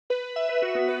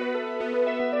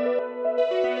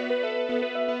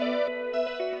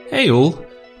Hey all!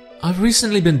 I've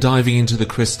recently been diving into the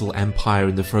Crystal Empire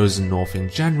and the Frozen North in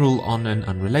general on an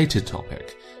unrelated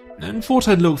topic, and thought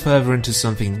I'd look further into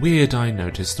something weird I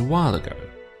noticed a while ago.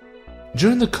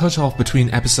 During the cutoff between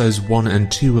episodes 1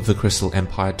 and 2 of the Crystal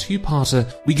Empire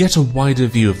two-parter, we get a wider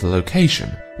view of the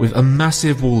location, with a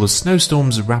massive wall of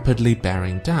snowstorms rapidly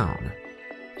bearing down.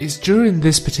 It's during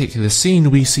this particular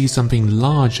scene we see something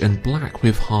large and black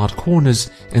with hard corners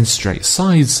and straight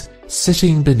sides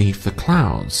sitting beneath the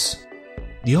clouds.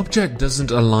 The object doesn't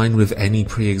align with any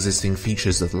pre-existing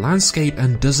features of the landscape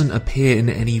and doesn't appear in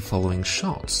any following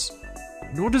shots.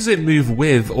 Nor does it move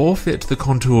with or fit the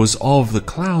contours of the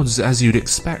clouds as you'd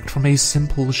expect from a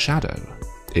simple shadow.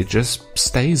 It just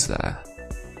stays there.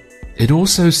 It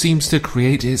also seems to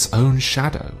create its own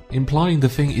shadow, implying the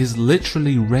thing is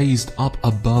literally raised up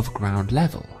above ground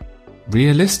level.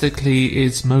 Realistically,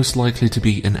 it's most likely to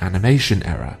be an animation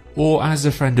error, or as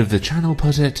a friend of the channel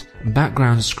put it,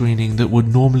 background screening that would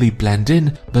normally blend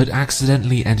in but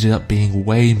accidentally ended up being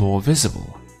way more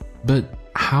visible. But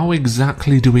how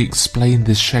exactly do we explain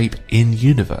this shape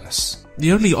in-universe?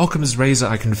 The only Occam's razor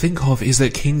I can think of is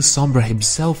that King Sombra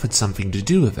himself had something to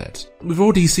do with it. We've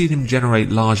already seen him generate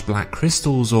large black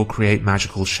crystals or create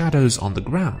magical shadows on the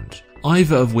ground,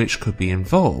 either of which could be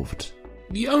involved.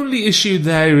 The only issue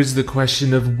there is the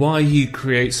question of why he'd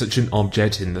create such an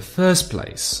object in the first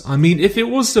place. I mean, if it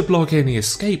was to block any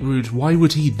escape route, why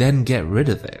would he then get rid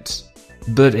of it?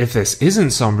 But if this isn't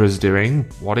Sombra's doing,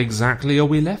 what exactly are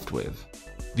we left with?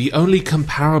 The only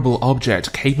comparable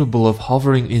object capable of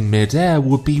hovering in mid-air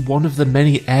would be one of the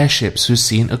many airships we've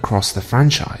seen across the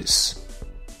franchise.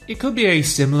 It could be a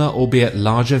similar, albeit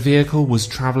larger vehicle was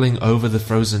travelling over the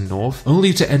Frozen North,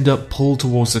 only to end up pulled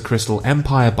towards the Crystal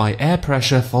Empire by air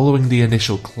pressure following the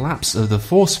initial collapse of the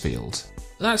force field.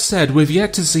 That said, we've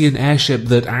yet to see an airship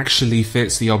that actually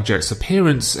fits the object's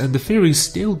appearance, and the theory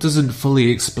still doesn't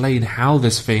fully explain how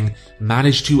this thing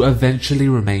managed to eventually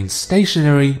remain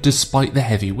stationary despite the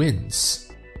heavy winds.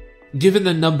 Given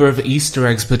the number of Easter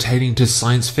eggs pertaining to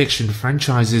science fiction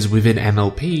franchises within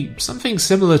MLP, something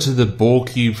similar to the Borg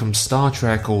Cube from Star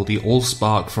Trek or the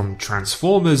Allspark from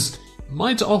Transformers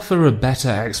might offer a better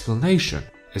explanation,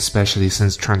 especially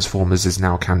since Transformers is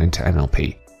now canon to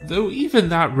MLP. Though even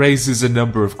that raises a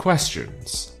number of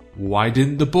questions. Why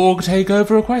didn't the Borg take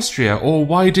over Equestria, or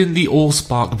why didn't the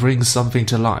Allspark bring something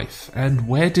to life, and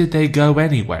where did they go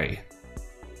anyway?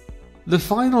 The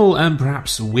final and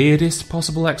perhaps weirdest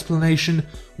possible explanation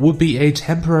would be a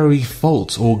temporary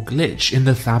fault or glitch in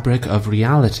the fabric of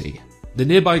reality. The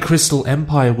nearby Crystal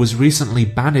Empire was recently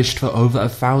banished for over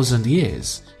 1,000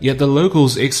 years, yet the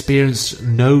locals experienced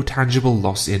no tangible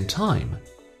loss in time.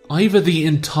 Either the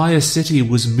entire city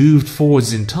was moved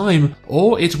forwards in time,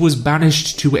 or it was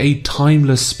banished to a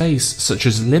timeless space such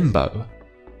as limbo.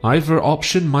 Either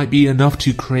option might be enough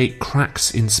to create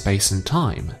cracks in space and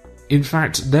time. In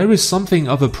fact, there is something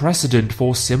of a precedent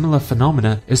for similar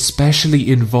phenomena,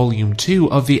 especially in Volume 2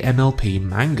 of the MLP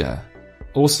manga.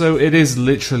 Also, it is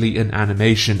literally an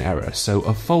animation error, so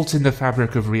a fault in the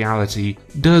fabric of reality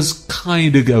does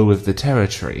kinda go with the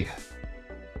territory.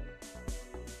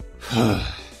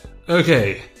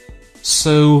 Okay,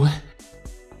 so,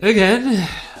 again,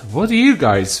 what do you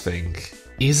guys think?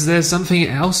 Is there something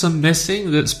else I'm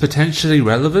missing that's potentially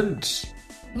relevant?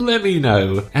 Let me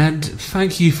know, and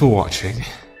thank you for watching.